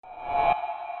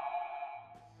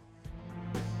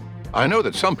I know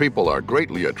that some people are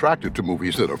greatly attracted to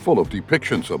movies that are full of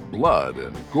depictions of blood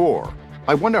and gore.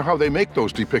 I wonder how they make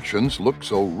those depictions look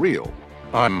so real.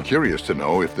 I'm curious to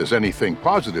know if there's anything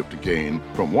positive to gain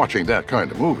from watching that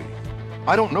kind of movie.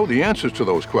 I don't know the answers to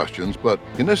those questions, but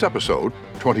in this episode,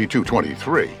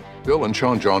 2223, Bill and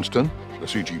Sean Johnston, the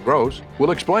CG Bros,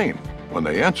 will explain when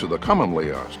they answer the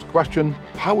commonly asked question,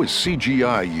 how is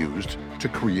CGI used to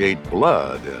create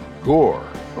blood and gore?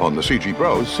 On the CG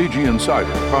Bros CG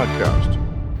Insider podcast.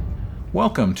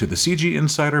 Welcome to the CG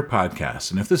Insider podcast,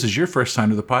 and if this is your first time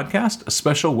to the podcast, a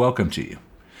special welcome to you.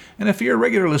 And if you're a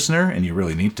regular listener, and you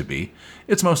really need to be,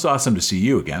 it's most awesome to see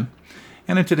you again.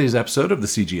 And in today's episode of the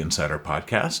CG Insider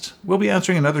podcast, we'll be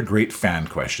answering another great fan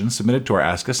question submitted to our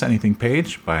Ask Us Anything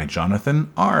page by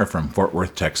Jonathan R. from Fort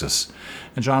Worth, Texas.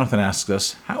 And Jonathan asks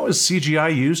us, how is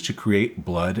CGI used to create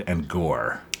blood and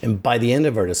gore? And by the end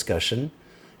of our discussion,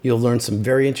 you'll learn some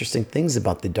very interesting things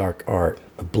about the dark art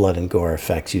of blood and gore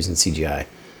effects using CGI.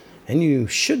 And you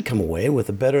should come away with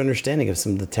a better understanding of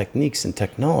some of the techniques and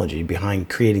technology behind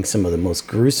creating some of the most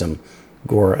gruesome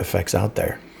gore effects out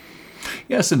there.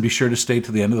 Yes, and be sure to stay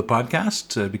to the end of the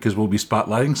podcast because we'll be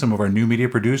spotlighting some of our new media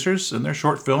producers and their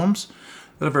short films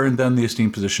that have earned them the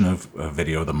esteemed position of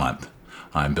Video of the Month.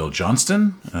 I'm Bill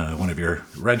Johnston, one of your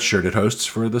red-shirted hosts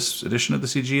for this edition of the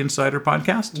CG Insider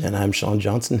podcast. And I'm Sean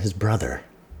Johnston, his brother.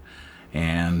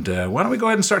 And why don't we go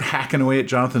ahead and start hacking away at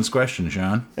Jonathan's question,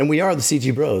 Sean? And we are the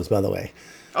CG Bros, by the way.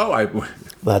 Oh,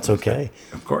 that's okay.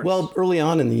 Of course. Well, early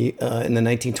on in the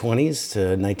 1920s to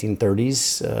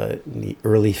 1930s, in the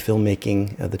early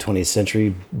filmmaking of the 20th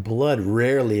century, blood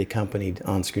rarely accompanied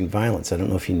on-screen violence. I don't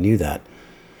know if you knew that,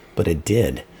 but it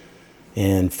did.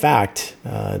 In fact,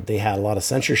 they had a lot of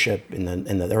censorship in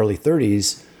the early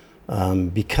 30s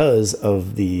because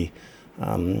of the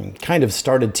kind of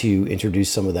started to introduce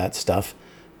some of that stuff.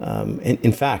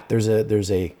 In fact, there's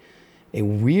a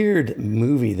weird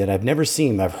movie that I've never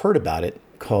seen, but I've heard about it,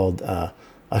 called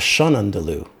Chien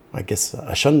Andalou. I guess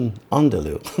Chien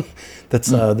Andalou. That's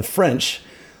the French.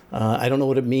 I don't know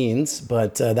what it means,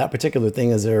 but that particular thing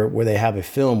is there where they have a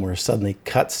film where it suddenly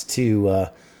cuts to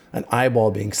an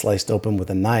eyeball being sliced open with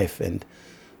a knife, and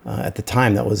at the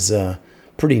time that was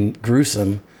pretty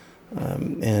gruesome.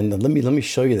 And let me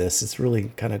show you this. It's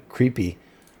really kind of creepy.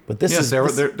 But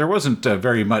there wasn't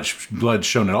very much blood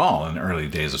shown at all in the early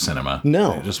days of cinema.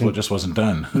 No. It just wasn't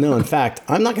done. No, in fact,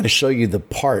 I'm not going to show you the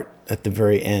part at the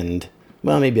very end.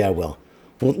 Well, maybe I will.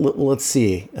 Let's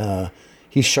see.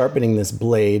 He's sharpening this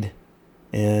blade,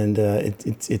 and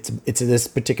it's this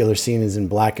particular scene is in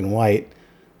black and white.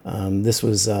 This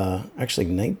was actually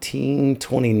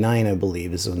 1929, I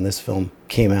believe, is when this film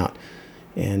came out.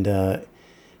 And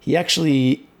he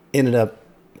actually ended up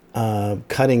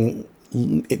cutting.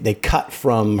 They cut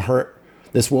from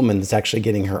this woman that's actually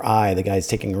getting her eye. The guy's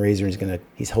taking a razor and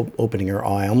he's opening her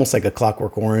eye, almost like a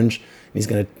Clockwork Orange. And he's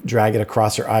gonna drag it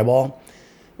across her eyeball,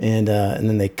 and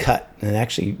then they cut and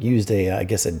actually used a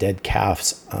dead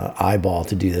calf's eyeball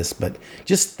to do this. But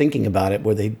just thinking about it,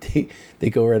 where they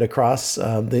go right across.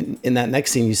 In that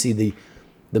next scene, you see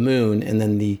the moon, and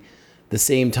then the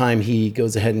same time he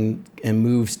goes ahead and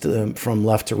moves from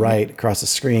left to right across the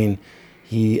screen.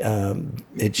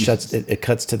 It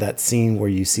cuts to that scene where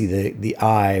you see the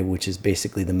eye, which is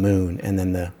basically the moon, and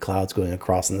then the clouds going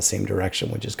across in the same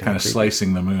direction, which is kind of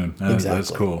slicing the moon. Exactly.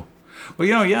 That's cool. Well,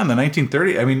 in the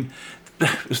 1930s, I mean,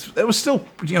 it was still,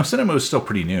 cinema was still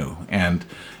pretty new, and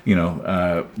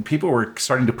people were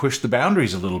starting to push the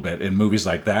boundaries a little bit in movies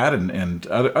like that, and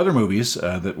other movies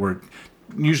that were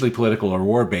usually political or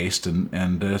war based,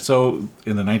 and so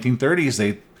in the 1930s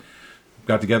they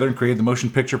got together and created the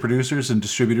Motion Picture Producers and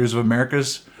Distributors of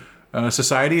America's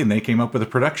Society, and they came up with a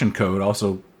production code,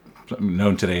 also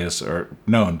known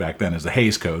back then as the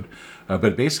Hays Code,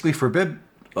 but basically forbid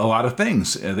a lot of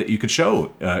things that you could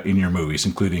show in your movies,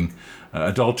 including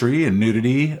adultery and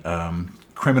nudity.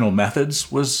 Criminal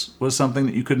methods was something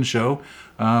that you couldn't show.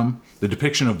 The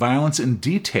depiction of violence in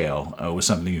detail was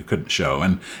something you couldn't show,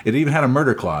 and it even had a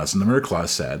murder clause, and the murder clause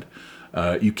said,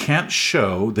 you can't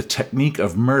show the technique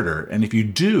of murder, and if you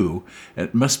do,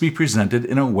 it must be presented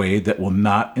in a way that will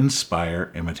not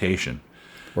inspire imitation.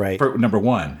 Right. For number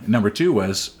one. Number two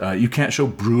was you can't show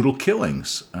brutal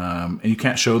killings, and you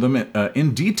can't show them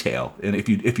in detail. And if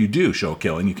you do show a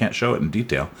killing, you can't show it in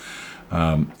detail.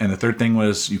 And the third thing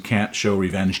was you can't show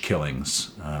revenge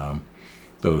killings.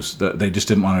 They just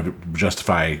didn't want to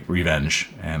justify revenge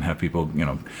and have people,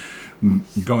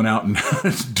 going out and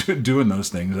doing those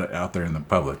things out there in the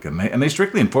public, and they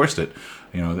strictly enforced it,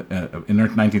 in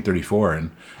 1934, and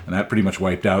that pretty much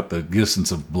wiped out the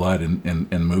existence of blood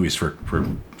in movies for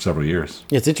several years.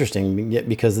 It's interesting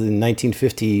because in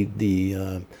 1915,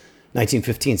 the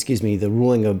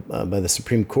ruling by the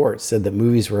Supreme Court said that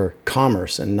movies were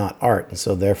commerce and not art, and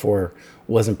so therefore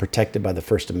wasn't protected by the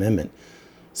First Amendment.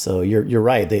 So you're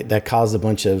right. That caused a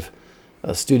bunch of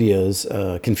studios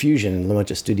confusion, and a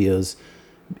bunch of studios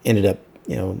ended up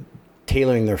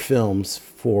tailoring their films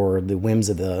for the whims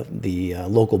of the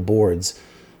local boards.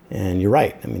 And you're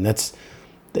right. I mean, that's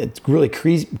really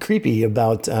creepy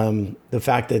about the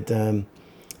fact that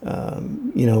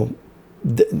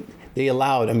they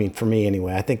allowed. I mean, for me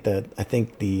anyway, I think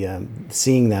the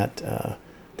seeing that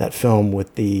film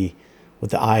with the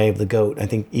eye of the goat. I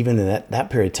think even in that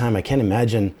period of time, I can't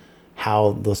imagine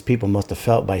how those people must have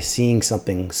felt by seeing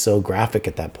something so graphic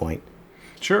at that point.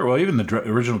 Sure. Well, even the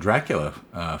original Dracula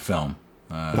film.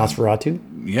 Nosferatu?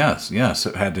 Yes.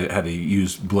 It had to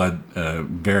use blood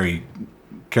very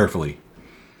carefully.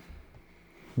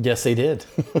 Yes, they did.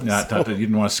 Not that you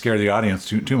didn't want to scare the audience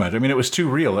too much. I mean, it was too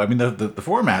real. I mean, the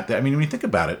format. I mean, when you think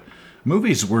about it,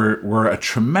 movies were a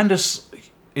tremendous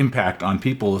impact on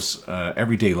people's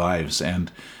everyday lives,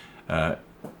 and that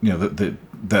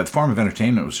form of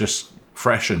entertainment was just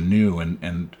fresh and new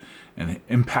and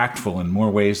impactful in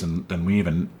more ways than we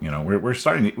even we're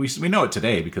starting we know it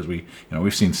today because we've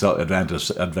seen advent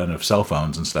of cell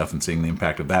phones and stuff and seeing the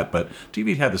impact of that, but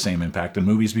TV had the same impact in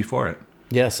movies before it.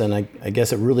 Yes, and I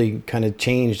guess it really kind of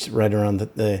changed right around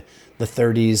the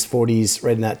 30s, 40s,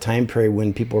 right in that time period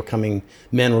when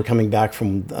men were coming back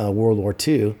from World War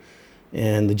II,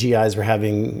 and the GIs were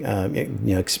having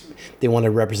they wanted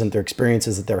to represent their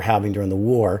experiences that they were having during the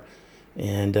war.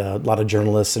 And a lot of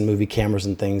journalists and movie cameras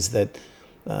and things that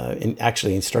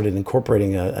actually started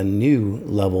incorporating a new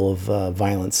level of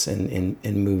violence in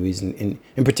movies, and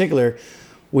in particular,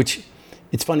 which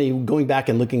it's funny going back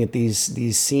and looking at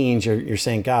these scenes. You're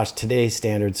saying, gosh, today's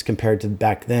standards compared to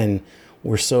back then,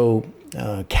 we're so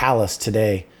callous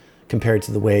today compared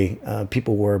to the way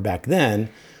people were back then.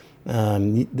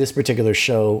 This particular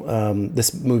show,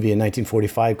 this movie in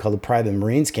 1945 called The Pride of the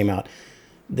Marines came out.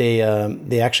 They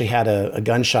actually had a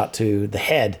gunshot to the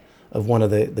head of one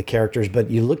of the characters,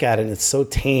 but you look at it and it's so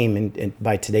tame and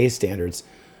by today's standards,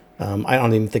 I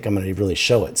don't even think I'm going to really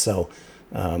show it. So,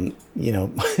 and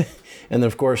then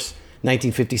of course,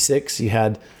 1956, you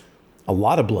had a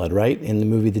lot of blood, right? In the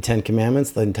movie The Ten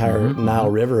Commandments, the entire Nile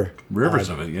River. Rivers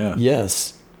of it, yeah.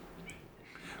 Yes.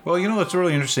 Well, what's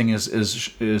really interesting is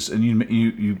and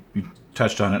you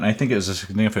touched on it, and I think it is a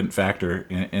significant factor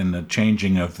in the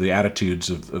changing of the attitudes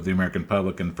of the American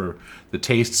public and for the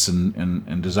tastes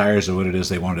and desires of what it is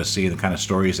they wanted to see, the kind of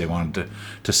stories they wanted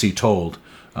to see told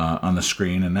on the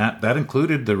screen, and that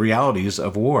included the realities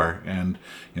of war. And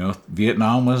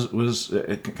Vietnam was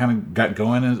it kind of got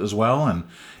going as well, and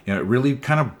it really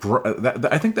kind of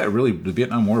I think that really the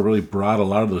Vietnam War really brought a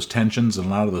lot of those tensions and a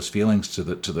lot of those feelings to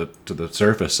the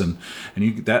surface, and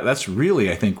that's really,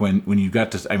 I think, when you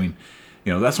got to, I mean,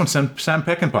 that's when Sam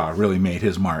Peckinpah really made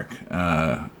his mark.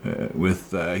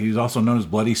 He's also known as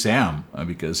Bloody Sam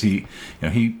because he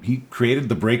created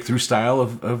the breakthrough style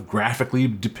of graphically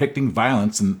depicting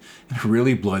violence in a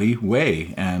really bloody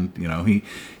way, and he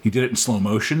did it in slow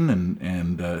motion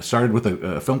and started with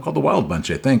a film called The Wild Bunch,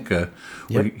 I think,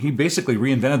 where he basically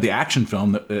reinvented the action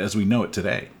film as we know it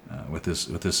today with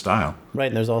his style. Right,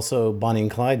 and there's also Bonnie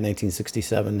and Clyde,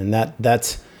 1967, and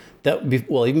that's.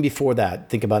 Even before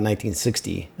that, think about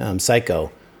 1960,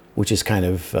 Psycho, which is kind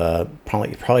of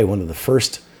probably one of the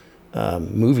first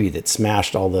movie that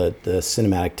smashed all the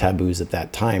cinematic taboos at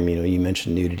that time. You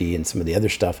mentioned nudity and some of the other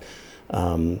stuff,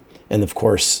 and of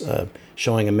course,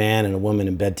 showing a man and a woman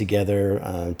in bed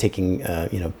together, taking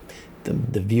the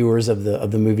viewers of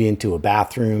the movie into a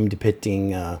bathroom,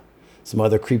 depicting some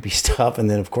other creepy stuff, and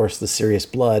then of course the serious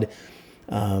blood.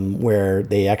 Where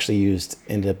they actually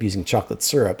ended up using chocolate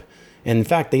syrup. And in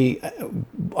fact,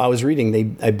 I was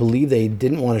reading, I believe they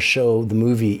didn't want to show the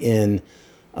movie in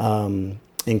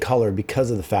color because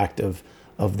of the fact of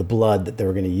the blood that they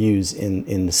were going to use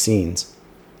in the scenes.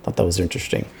 I thought that was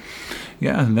interesting.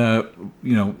 Yeah, and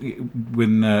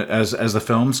when as the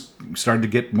films started to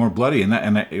get more bloody, and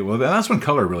that's when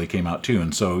color really came out too.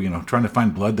 And so trying to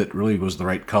find blood that really was the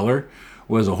right color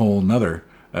was a whole nother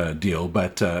deal.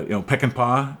 But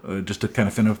Peckinpah, just to kind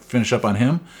of finish up on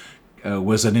him,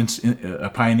 was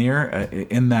a pioneer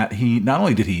in that he not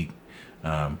only did he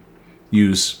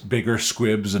use bigger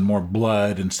squibs and more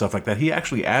blood and stuff like that, he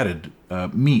actually added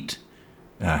meat,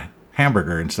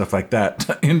 hamburger and stuff like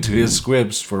that into his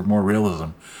squibs for more realism,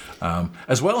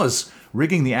 as well as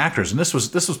rigging the actors. And this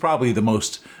was probably the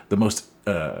most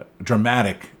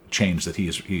dramatic change that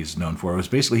he's known for. It was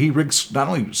basically he rigs not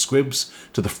only squibs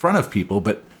to the front of people,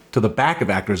 but to the back of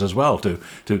actors as well, to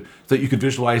so that you could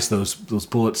visualize those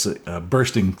bullets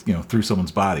bursting, through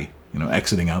someone's body,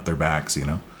 exiting out their backs.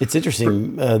 It's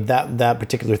interesting that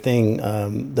particular thing,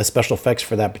 the special effects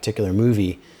for that particular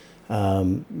movie.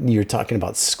 You're talking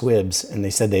about squibs, and they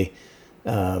said they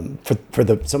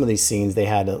for some of these scenes they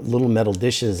had little metal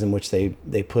dishes in which they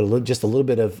put just a little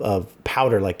bit of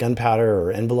powder, like gunpowder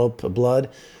or envelope of blood,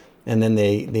 and then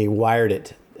they wired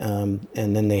it, and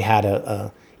then they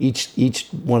had each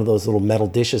one of those little metal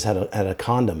dishes had a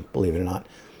condom, believe it or not.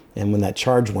 And when that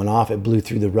charge went off, it blew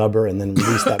through the rubber and then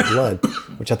released that blood,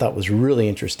 which I thought was really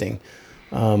interesting.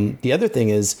 The other thing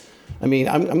is, I'm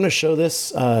going to show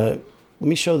this. Let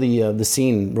me show the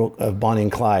scene of Bonnie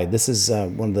and Clyde. This is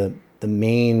one of the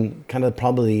main, kind of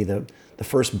probably the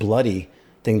first bloody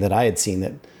thing that I had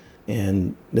seen.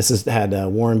 And this had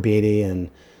Warren Beatty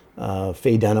and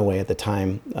Faye Dunaway at the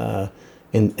time.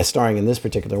 Starring in this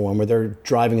particular one, where they're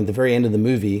driving at the very end of the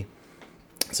movie.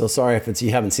 So sorry if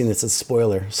you haven't seen this, it's a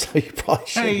spoiler. So you probably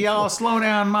should. Hey y'all, slow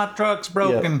down! My truck's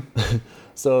broken. Yeah.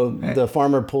 So the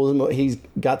farmer pulls him. He's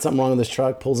got something wrong with his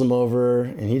truck. Pulls him over,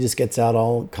 and he just gets out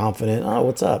all confident. Oh,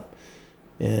 what's up?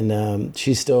 And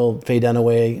she's still Faye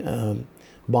Dunaway.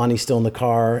 Bonnie's still in the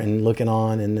car and looking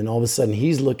on, and then all of a sudden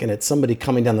he's looking at somebody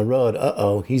coming down the road.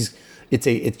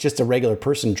 It's just a regular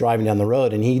person driving down the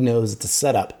road, and he knows it's a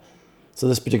setup. So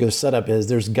this particular setup is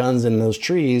there's guns in those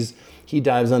trees. He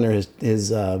dives under his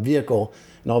vehicle,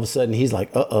 and all of a sudden he's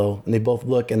like, uh-oh. And they both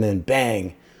look, and then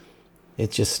bang,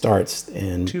 it just starts.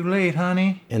 And too late,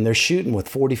 honey. And they're shooting with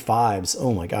 45s.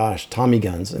 Oh my gosh, Tommy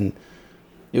guns. And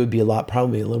it would be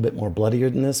probably a little bit more bloodier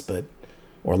than this,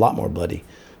 or a lot more bloody.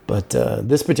 But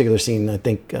this particular scene, I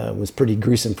think, was pretty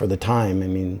gruesome for the time.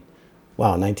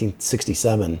 Wow,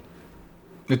 1967.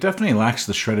 It definitely lacks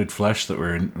the shredded flesh that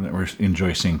we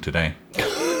enjoy seeing today.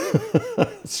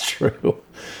 It's true.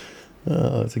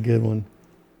 Oh, it's a good one.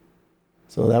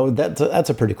 So that's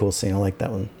a pretty cool scene. I like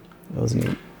that one. That was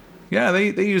neat. Yeah,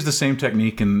 they used the same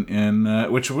technique,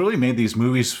 and which really made these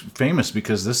movies famous,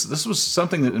 because this was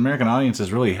something that American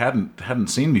audiences really hadn't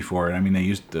seen before. And they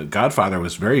used The Godfather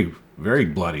was very, very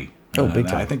bloody. Oh, big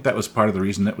time. I think that was part of the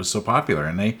reason it was so popular.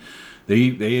 And they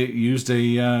used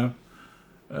a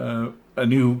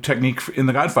new technique in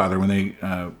The Godfather when they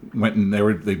went and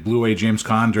they blew away James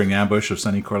Caan during the ambush of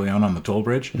Sonny Corleone on the toll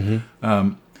bridge.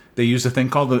 Mm-hmm. They used a thing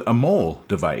called a mole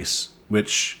device,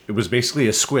 which it was basically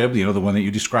a squib, the one that you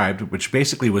described, which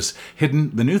basically was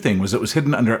hidden. The new thing was it was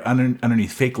hidden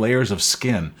underneath fake layers of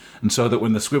skin, and so that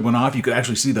when the squib went off, you could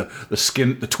actually see the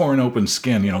skin, the torn open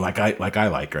skin, like I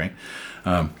like, right?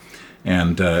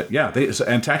 And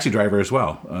Taxi Driver as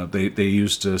well. They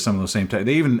used some of those same.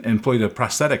 They even employed a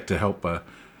prosthetic to help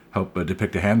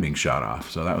depict a hand being shot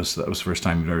off. So that was the first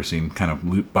time you've ever seen kind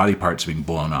of body parts being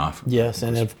blown off. Yes,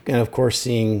 and of course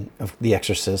seeing The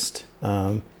Exorcist,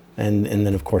 and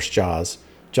then of course Jaws,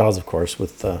 of course,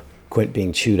 with Quint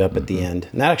being chewed up at the end,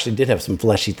 and that actually did have some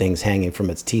fleshy things hanging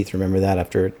from its teeth. Remember that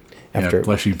after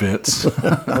fleshy bits.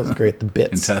 That was great. The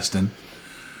bits, intestine.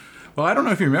 Well, I don't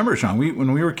know if you remember, Sean.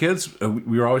 When we were kids,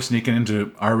 we were always sneaking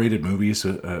into R-rated movies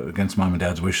against mom and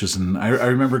dad's wishes. And I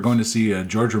remember going to see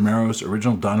George Romero's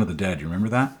original Dawn of the Dead. You remember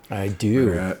that? I do.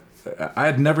 Where, I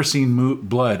had never seen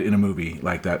blood in a movie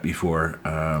like that before.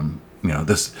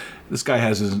 This guy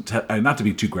has his, not to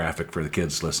be too graphic for the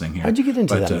kids listening here. How'd you get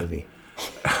into that movie?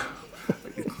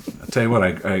 I'll tell you what,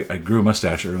 I grew a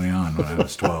mustache early on when I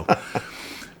was 12.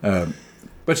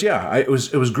 But yeah, it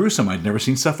was gruesome. I'd never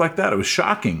seen stuff like that. It was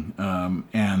shocking.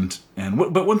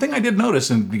 But one thing I did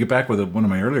notice, and to get back with one of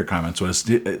my earlier comments, was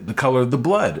the color of the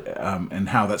blood, and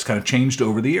how that's kind of changed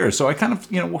over the years. So I kind of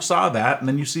saw that, and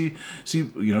then you see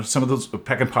some of those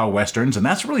Peck and Paw westerns, and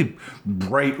that's really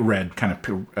bright red, kind of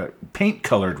paint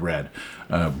colored red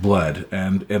blood,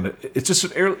 and it's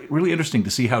just really interesting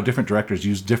to see how different directors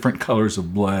use different colors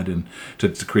of blood and to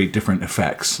create different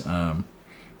effects. I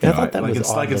thought that was it's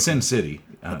odd like in looking. Sin City.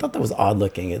 I thought that was odd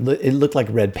looking. It looked like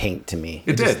red paint to me.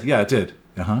 It did.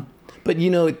 Uh-huh. But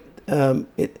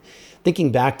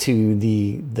thinking back to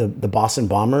the Boston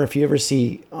bomber, if you ever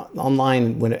see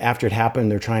online after it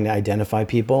happened, they're trying to identify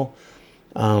people.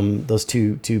 Those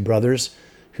two brothers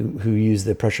who use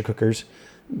the pressure cookers.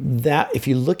 That if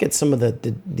you look at some of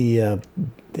the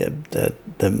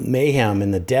mayhem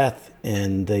and the death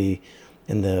and the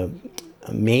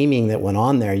maiming that went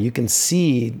on there, you can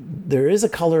see there is a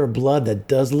color of blood that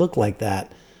does look like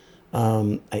that.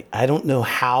 I don't know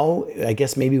how. I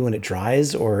guess maybe when it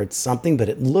dries or it's something, but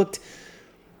it looked.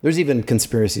 There's even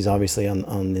conspiracies, obviously,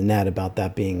 on the net about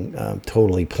that being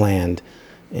totally planned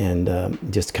and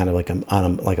just kind of like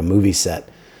like a movie set.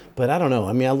 But I don't know.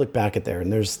 I mean, I look back at there,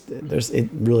 and there's it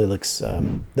really looks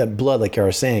that blood, like you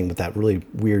were saying, with that really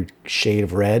weird shade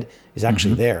of red, is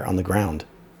actually there on the ground.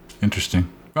 Interesting.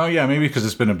 Oh yeah, maybe because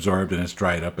it's been absorbed and it's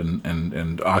dried up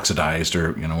and oxidized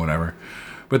or whatever.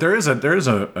 But there is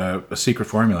a secret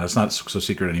formula. It's not so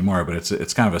secret anymore, but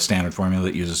it's kind of a standard formula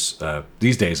that uses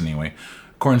these days anyway.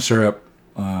 Corn syrup,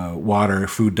 water,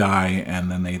 food dye, and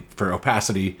then for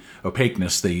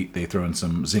opaqueness, they throw in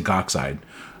some zinc oxide,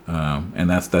 and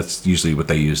that's usually what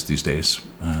they use these days.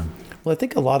 Well, I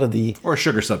think a lot of the or a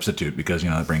sugar substitute because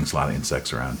it brings a lot of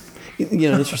insects around. An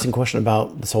interesting question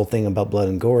about this whole thing about blood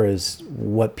and gore is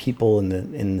what people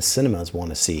in the cinemas want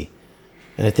to see.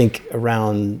 And I think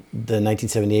around the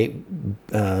 1978,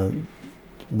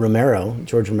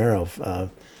 George Romero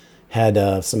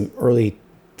had some early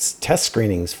test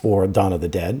screenings for Dawn of the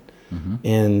Dead,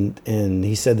 and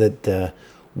he said that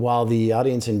while the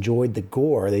audience enjoyed the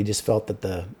gore, they just felt that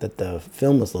the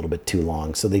film was a little bit too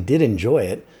long. So they did enjoy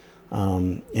it,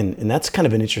 and that's kind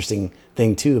of an interesting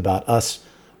thing too about us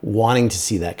wanting to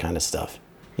see that kind of stuff,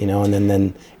 and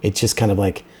then it's just kind of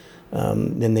like.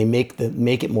 Then they make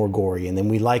it more gory, and then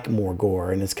we like more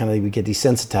gore, and it's kind of like we get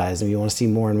desensitized, and we want to see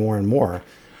more and more and more,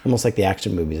 almost like the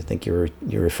action movies. I think you're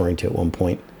referring to at one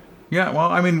point. Yeah,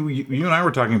 well, I mean, you and I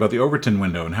were talking about the Overton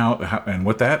window and how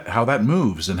that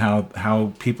moves, and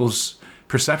how people's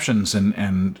perceptions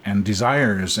and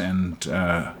desires and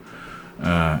how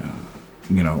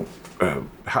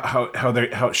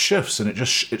it shifts, and it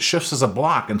shifts as a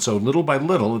block, and so little by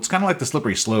little, it's kind of like the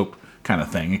slippery slope kind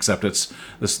of thing, except it's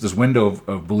this window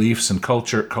of beliefs and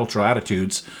cultural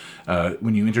attitudes.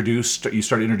 When you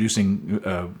start introducing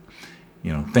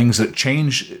things that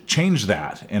change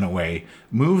that in a way,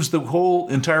 moves the whole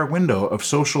entire window of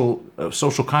social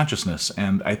consciousness.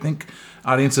 And I think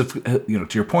audiences, to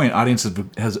your point, audiences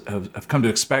have come to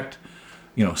expect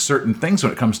certain things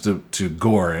when it comes to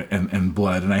gore and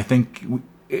blood. And I think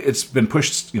it's been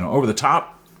pushed over the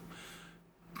top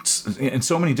in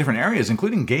so many different areas,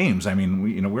 including games. I mean,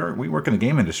 we work in the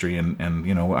game industry, and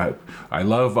I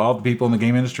love all the people in the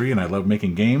game industry, and I love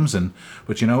making games,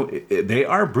 but they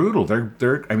are brutal.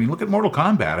 They're I mean, look at Mortal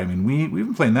Kombat. I mean, we've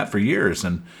been playing that for years,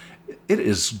 and it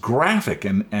is graphic,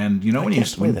 and when you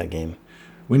play that game.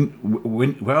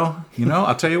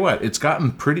 I'll tell you what, it's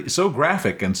gotten so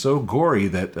graphic and so gory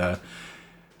that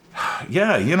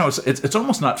it's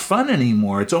almost not fun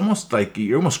anymore. It's almost like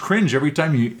you almost cringe every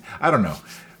time I don't know.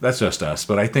 That's just us,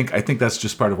 but I think that's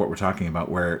just part of what we're talking about,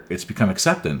 where it's become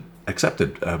accepted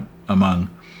among,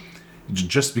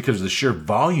 just because of the sheer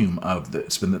volume of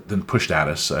it's been pushed at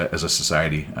us as a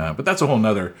society. But that's a whole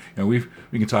nother. We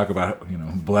can talk about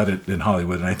blood in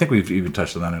Hollywood, and I think we've even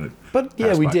touched on that in a But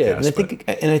yeah, we did,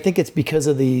 and I think it's because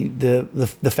of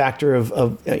the factor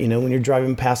of when you're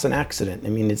driving past an accident. I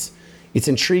mean, it's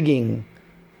intriguing.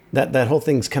 That whole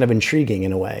thing's kind of intriguing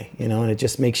in a way, and it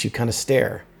just makes you kind of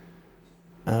stare.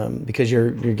 Because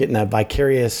you're getting that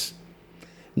vicarious,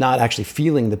 not actually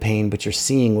feeling the pain, but you're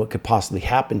seeing what could possibly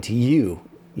happen to you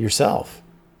yourself.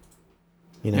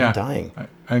 Dying.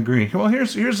 I agree. Well,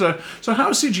 here's so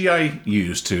how is CGI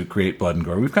used to create blood and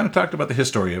gore? We've kind of talked about the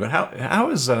history of it. How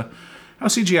is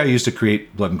CGI used to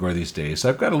create blood and gore these days?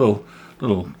 I've got a little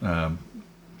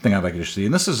thing I'd like you to see,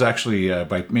 and this is actually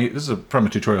this is from a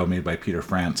tutorial made by Peter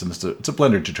France, and it's a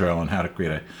Blender tutorial on how to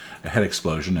create a head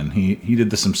explosion, and he did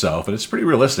this himself, and it's pretty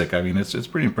realistic. I mean, it's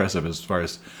pretty impressive as far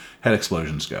as head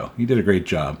explosions go. He did a great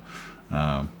job.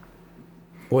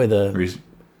 Boy, the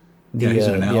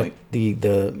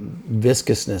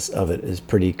viscousness of it is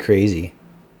pretty crazy.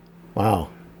 Wow.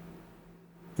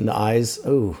 And the eyes,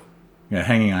 oh. Yeah,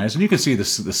 hanging eyes, and you can see the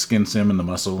skin sim and the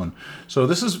muscle, and so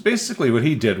this is basically what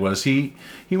he did was he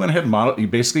went ahead and modeled.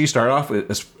 You start off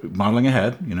as modeling a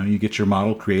head. You get your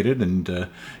model created, and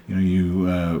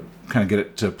you kind of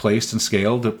get it placed and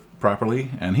scaled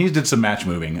properly. And he did some match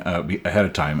moving ahead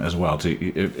of time as well,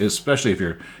 especially if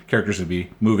your characters would be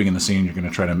moving in the scene. You're going to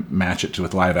try to match it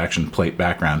with live action plate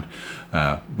background.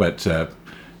 But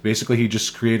basically, he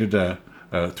just created a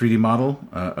 3D model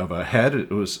of a head. It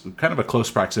was kind of a close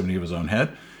proximity of his own head.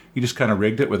 He just kind of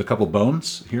rigged it with a couple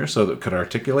bones here so that it could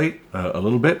articulate a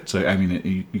little bit. So, I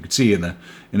mean, you could see in the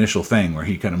initial thing where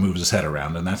he kind of moves his head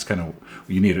around, and that's kind of,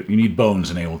 you need bones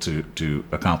and able to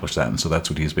accomplish that. And so that's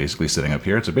what he's basically sitting up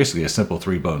here. It's basically a simple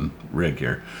 3-bone rig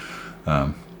here.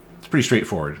 It's pretty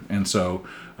straightforward. And so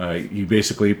he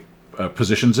basically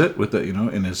positions it with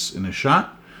in his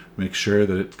shot. make sure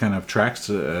that it kind of tracks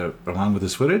along with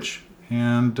his footage,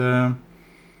 and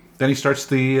then he starts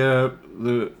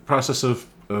the process of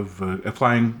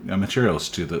applying materials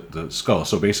to the skull.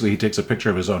 So basically, he takes a picture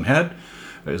of his own head,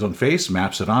 his own face,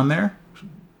 maps it on there,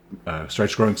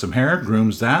 starts growing some hair,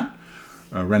 grooms that,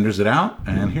 renders it out,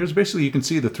 and here's basically, you can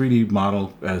see the 3D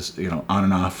model as, on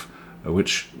and off,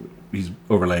 which he's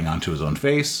overlaying onto his own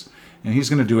face. And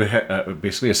he's going to do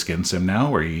basically a skin sim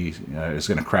now, where he is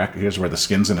going to crack. Here's where the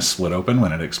skin's going to split open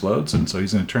when it explodes, and so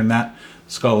he's going to turn that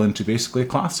skull into basically a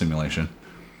cloth simulation.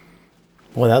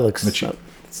 Well, that looks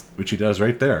which he does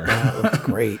right there. That looks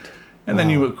great. And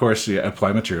then you, of course,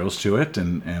 apply materials to it,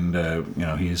 and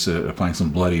he's applying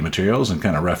some bloody materials and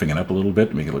kind of roughing it up a little bit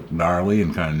to make it look gnarly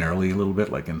and kind of gnarly a little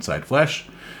bit, like inside flesh.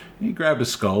 And he grabbed a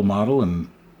skull model and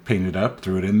painted it up,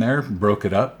 threw it in there, broke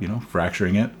it up,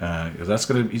 fracturing it. Because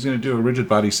he's gonna do a rigid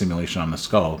body simulation on the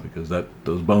skull, because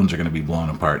those bones are going to be blown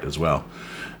apart as well.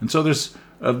 And so there's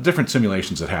different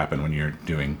simulations that happen when you're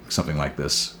doing something like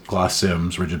this: cloth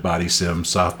sims, rigid body sims,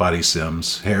 soft body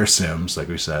sims, hair sims, like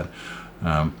we said.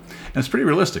 And it's pretty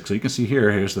realistic. So you can see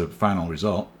here's the final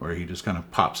result, where he just kind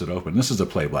of pops it open. This is the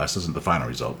play blast. This isn't the final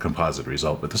result, composite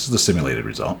result, but this is the simulated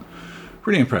result.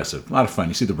 Pretty impressive. A lot of fun.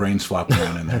 You see the brains flopping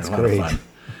around in there. That's a lot great. of fun.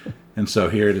 And so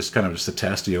here, just a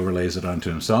test. He overlays it onto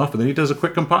himself, and then he does a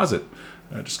quick composite.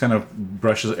 Just kind of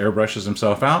airbrushes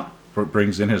himself out,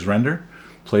 brings in his render,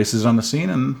 places on the scene,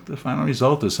 and the final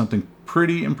result is something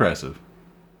pretty impressive.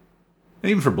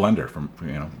 And even for Blender,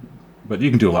 but you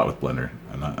can do a lot with Blender.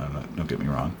 Don't get me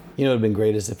wrong. It would have been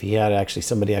great is if he had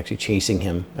somebody actually chasing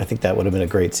him. I think that would have been a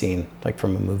great scene, like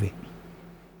from a movie.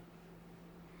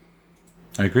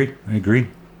 I agree.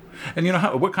 And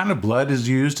what kind of blood is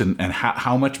used, and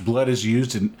how much blood is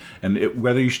used, and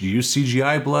whether you should use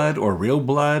CGI blood or real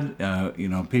blood.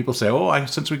 People say,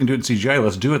 since we can do it in CGI,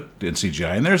 let's do it in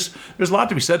CGI. And there's a lot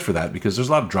to be said for that, because there's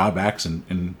a lot of drawbacks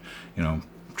in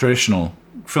traditional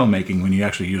filmmaking when you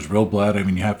actually use real blood. I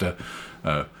mean, you have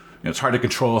to. It's hard to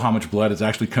control how much blood is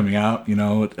actually coming out,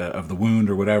 of the wound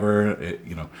or whatever.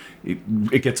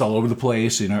 It gets all over the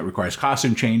place. It requires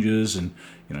costume changes, and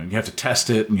you have to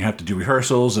test it, and you have to do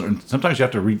rehearsals, and sometimes you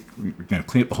have to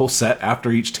clean up the whole set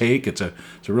after each take. It's a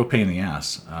real pain in the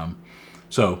ass.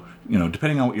 So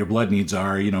depending on what your blood needs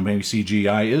are, maybe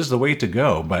CGI is the way to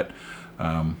go. But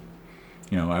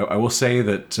I will say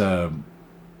that.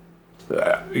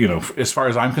 As far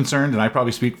as I'm concerned, and I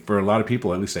probably speak for a lot of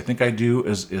people, at least I think I do,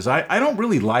 is I don't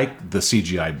really like the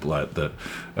CGI blood.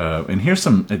 And here's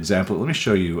some example. Let me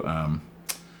show you. I'll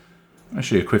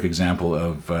show you a quick example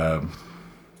of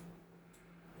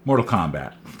Mortal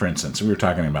Kombat, for instance. We were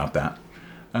talking about that.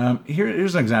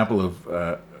 Here's an example of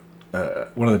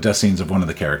one of the death scenes of one of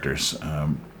the characters,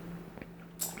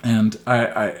 and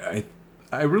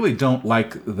I really don't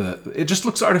like it just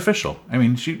looks artificial. I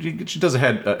mean, she does a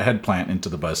head plant into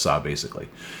the buzzsaw, basically.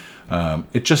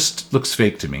 It just looks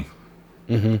fake to me.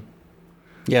 Mm-hmm.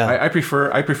 Yeah. I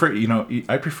prefer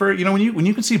when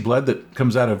you can see blood that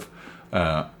comes out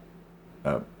of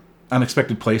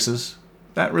unexpected places,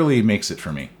 that really makes it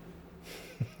for me.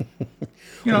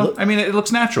 I mean, it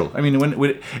looks natural. I mean,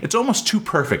 when it's almost too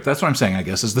perfect. That's what I'm saying, I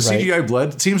guess, is the CGI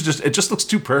blood it just looks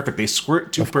too perfect. They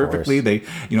squirt too perfectly. They,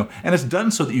 and it's done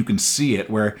so that you can see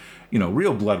it, where,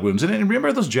 real blood wounds. And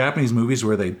remember those Japanese movies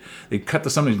where they cut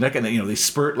to somebody's neck and they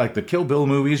spurt, like the Kill Bill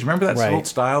movies. Remember that whole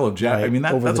style of I mean,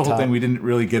 that's the whole thing we didn't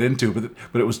really get into,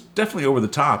 but it was definitely over the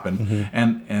top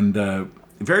and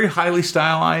very highly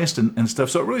stylized and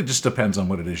stuff. So it really just depends on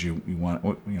what it is you want,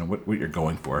 what you're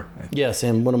going for. Yes,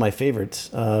 and one of my favorites,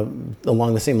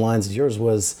 along the same lines as yours,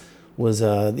 was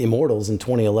The Immortals in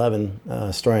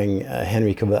 2011, starring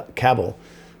Henry Cavill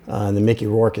and then Mickey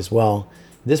Rourke as well.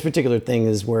 This particular thing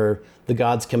is where the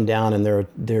gods come down and they're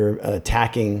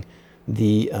attacking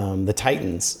the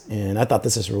Titans, and I thought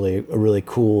this is a really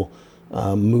cool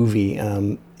movie.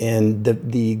 And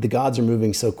the gods are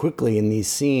moving so quickly in these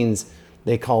scenes.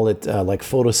 They call it like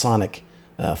photosonic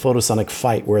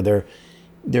fight, where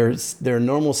they're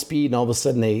normal speed, and all of a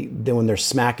sudden when they're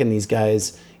smacking these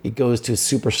guys, it goes to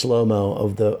super slow-mo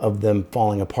of them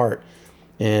falling apart.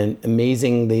 And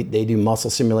amazing, they do muscle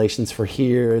simulations for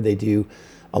here. They do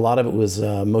a lot of it was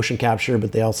motion capture,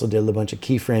 but they also did a bunch of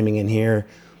keyframing in here.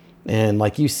 And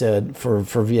like you said, for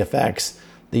VFX,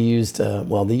 they used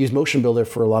Motion Builder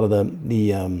for a lot of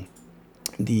the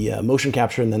motion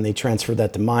capture, and then they transferred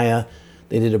that to Maya.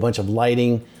 They did a bunch of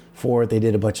lighting for it. They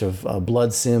did a bunch of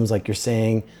blood sims, like you're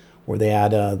saying, where they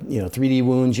add 3D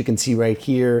wounds. You can see right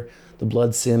here the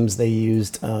blood sims they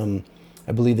used. I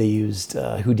believe they used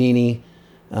Houdini,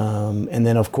 and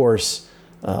then of course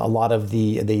A lot of they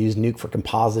used Nuke for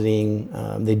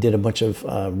compositing. They did a bunch of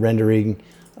rendering.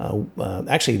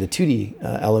 Actually, the 2D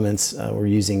elements were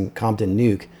using Compton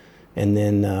Nuke, and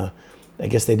then I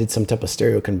guess they did some type of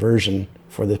stereo conversion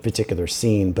for this particular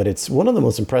scene. But it's one of the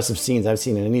most impressive scenes I've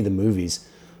seen in any of the movies.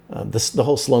 The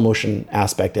whole slow motion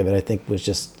aspect of it, I think, was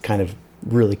just kind of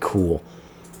really cool.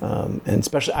 And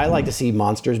especially, I like to see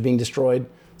monsters being destroyed,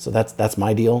 so that's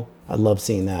my deal. I love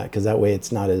seeing that because that way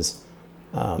it's not as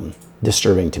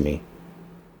disturbing to me.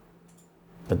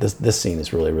 But this scene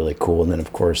is really, really cool. And then,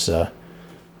 of course, the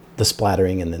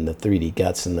splattering and then the 3D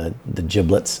guts and the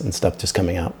giblets and stuff just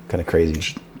coming out, kind of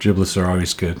crazy. Giblets are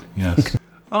always good, yes.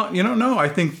 No, I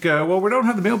think, we don't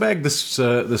have the mailbag this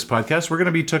podcast. We're going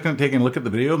to be taking a look at the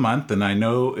video of the month, and I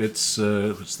know it's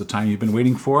the time you've been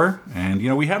waiting for. And,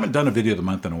 we haven't done a video of the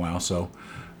month in a while, so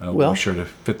we'll be sure to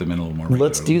fit them in a little more regularly.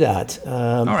 Let's do that.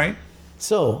 All right.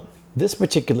 So this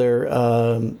particular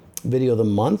video of the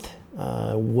month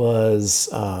was,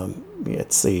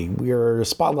 let's see, we're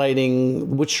spotlighting,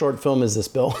 which short film is this,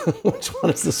 Bill? Which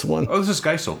one is this one? Oh, this is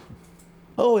Geisel.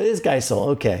 Oh, it is Geisel.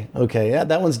 Okay. Yeah,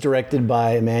 that one's directed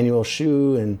by Emmanuel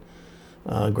Shu and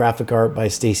graphic art by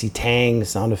Stacy Tang,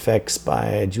 sound effects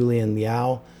by Julian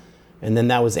Liao. And then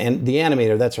that was the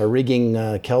animator. That's our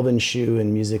rigging, Kelvin Shu,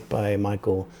 and music by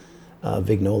Michael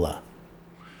Vignola.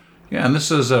 Yeah, and this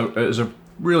is a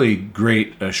really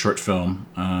great short film.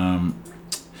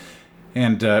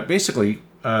 And basically,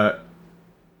 it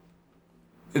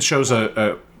shows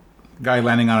a guy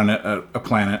landing on a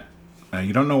planet.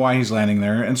 You don't know why he's landing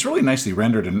there, and it's really nicely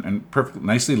rendered and perfectly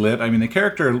nicely lit. I mean, the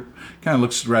character kind of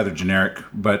looks rather generic,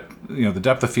 but the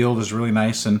depth of field is really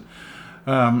nice, and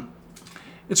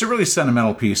it's a really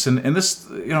sentimental piece. And this,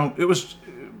 it was.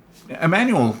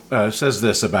 Emmanuel says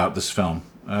this about this film.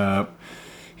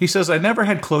 He says, "I never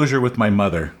had closure with my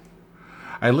mother.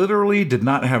 I literally did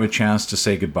not have a chance to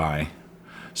say goodbye.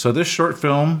 So this short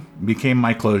film became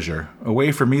my closure, a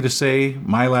way for me to say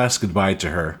my last goodbye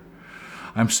to her.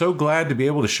 I'm so glad to be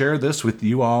able to share this with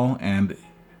you all, and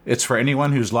it's for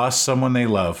anyone who's lost someone they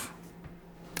love."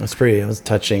 That's pretty. It was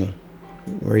touching,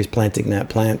 where he's planting that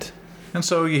plant. And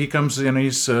so he comes,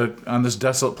 he's on this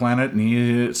desolate planet,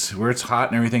 and where it's hot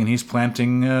and everything, and he's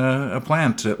planting a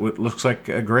plant that looks like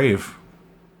a grave.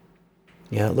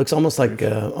 Yeah, it looks almost like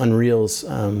Unreal's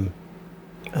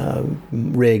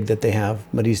rig that they have,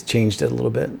 but he's changed it a little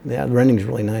bit. Yeah, the rendering's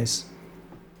really nice.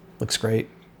 Looks great.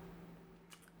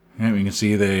 Yeah, we can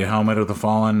see the helmet of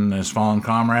his fallen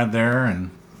comrade there,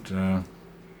 and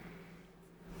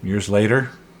years later,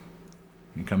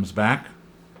 he comes back.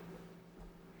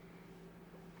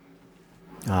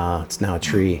 It's now a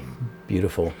tree.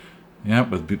 Beautiful. Yeah,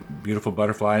 with beautiful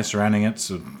butterflies surrounding it. It's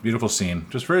a beautiful scene.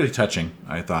 Just really touching,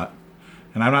 I thought.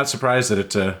 And I'm not surprised that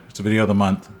it's a video of the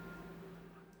month.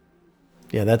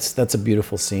 Yeah, that's a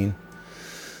beautiful scene.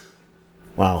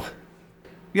 Wow.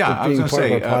 Yeah, I was going to say,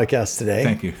 being part of our podcast today.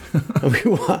 Thank you.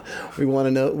 we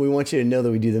want you to know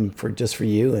that we do them just for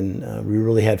you, and we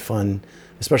really had fun,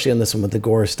 especially on this one with the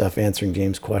gore stuff, answering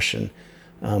James' question.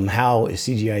 How is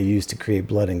CGI used to create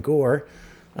blood and gore?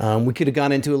 We could have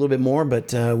gone into a little bit more,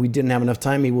 but we didn't have enough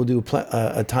time. Maybe we'll do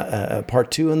a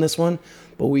part 2 on this one.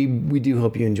 But we do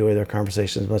hope you enjoyed our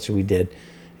conversation as much as we did,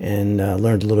 and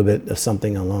learned a little bit of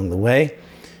something along the way.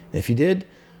 If you did,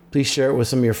 please share it with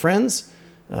some of your friends.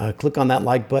 Click on that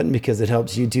like button because it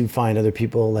helps YouTube find other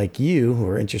people like you who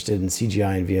are interested in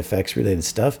CGI and VFX related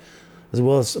stuff, as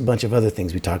well as a bunch of other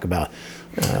things we talk about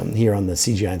here on the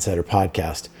CGI Insider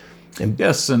podcast.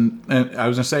 Yes, and I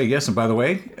was going to say, yes, and by the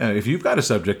way, if you've got a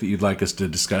subject that you'd like us to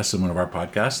discuss in one of our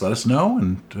podcasts, let us know,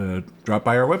 and drop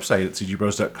by our website at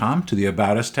cgbros.com to the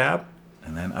About Us tab,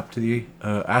 and then up to the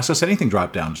Ask Us Anything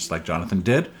drop down, just like Jonathan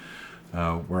did.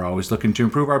 We're always looking to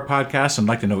improve our podcast and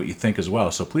like to know what you think as well.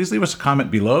 So please leave us a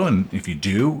comment below, and if you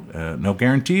do, no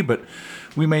guarantee, but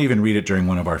we may even read it during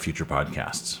one of our future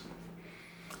podcasts.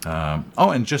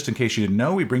 And just in case you didn't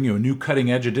know, we bring you a new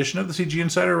cutting-edge edition of the CG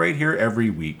Insider right here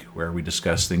every week, where we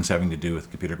discuss things having to do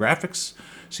with computer graphics,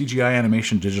 CGI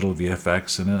animation, digital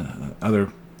VFX, and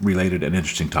other related and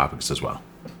interesting topics as well.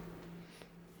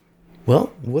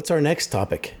 Well, what's our next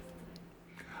topic?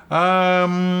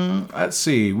 Let's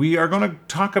see. We are going to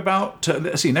talk about,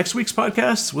 next week's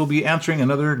podcast, we'll be answering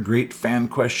another great fan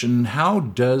question. How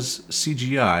does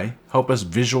CGI help us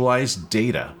visualize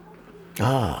data?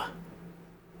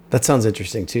 That sounds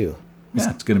interesting too.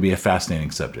 Yeah, it's going to be a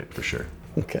fascinating subject for sure.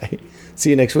 Okay. See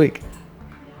you next week.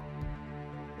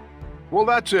 Well,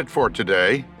 that's it for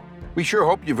today. We sure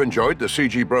hope you've enjoyed the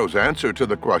CG Bros answer to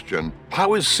the question,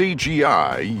 how is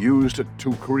CGI used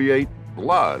to create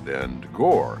blood and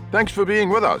gore. Thanks for being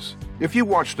with us. If you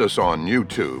watched us on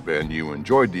YouTube and you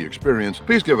enjoyed the experience,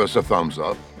 please give us a thumbs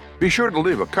up. Be sure to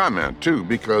leave a comment, too,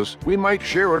 because we might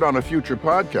share it on a future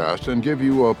podcast and give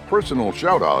you a personal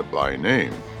shout-out by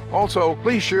name. Also,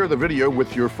 please share the video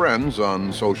with your friends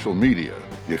on social media.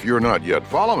 If you're not yet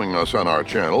following us on our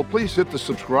channel, please hit the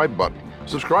subscribe button.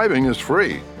 Subscribing is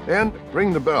free. And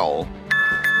ring the bell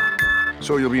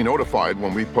so you'll be notified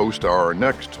when we post our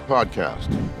next podcast.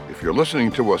 If you're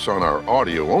listening to us on our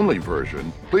audio-only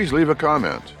version, please leave a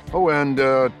comment. Oh, and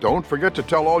don't forget to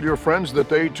tell all your friends that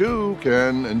they, too,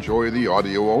 can enjoy the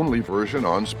audio-only version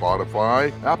on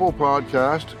Spotify, Apple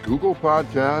Podcast, Google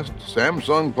Podcast,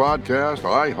 Samsung Podcast,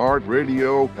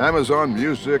 iHeartRadio, Amazon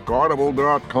Music,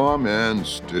 Audible.com, and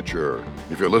Stitcher.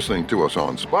 If you're listening to us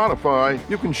on Spotify,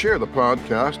 you can share the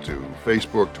podcast to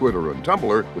Facebook, Twitter, and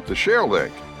Tumblr with the share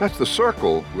link. That's the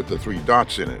circle with the 3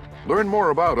 dots in it. Learn more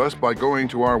about us by going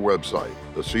to our website,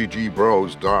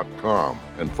 thecgbros.com,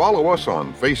 and follow us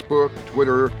on Facebook,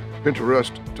 Twitter,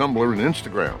 Pinterest, Tumblr, and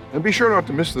Instagram. And be sure not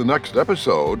to miss the next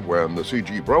episode when the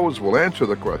CG Bros will answer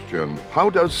the question, how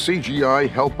does CGI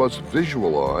help us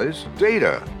visualize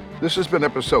data? This has been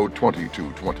episode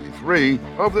 2223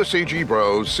 of the CG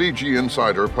Bros CG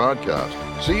Insider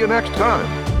Podcast. See you next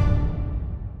time.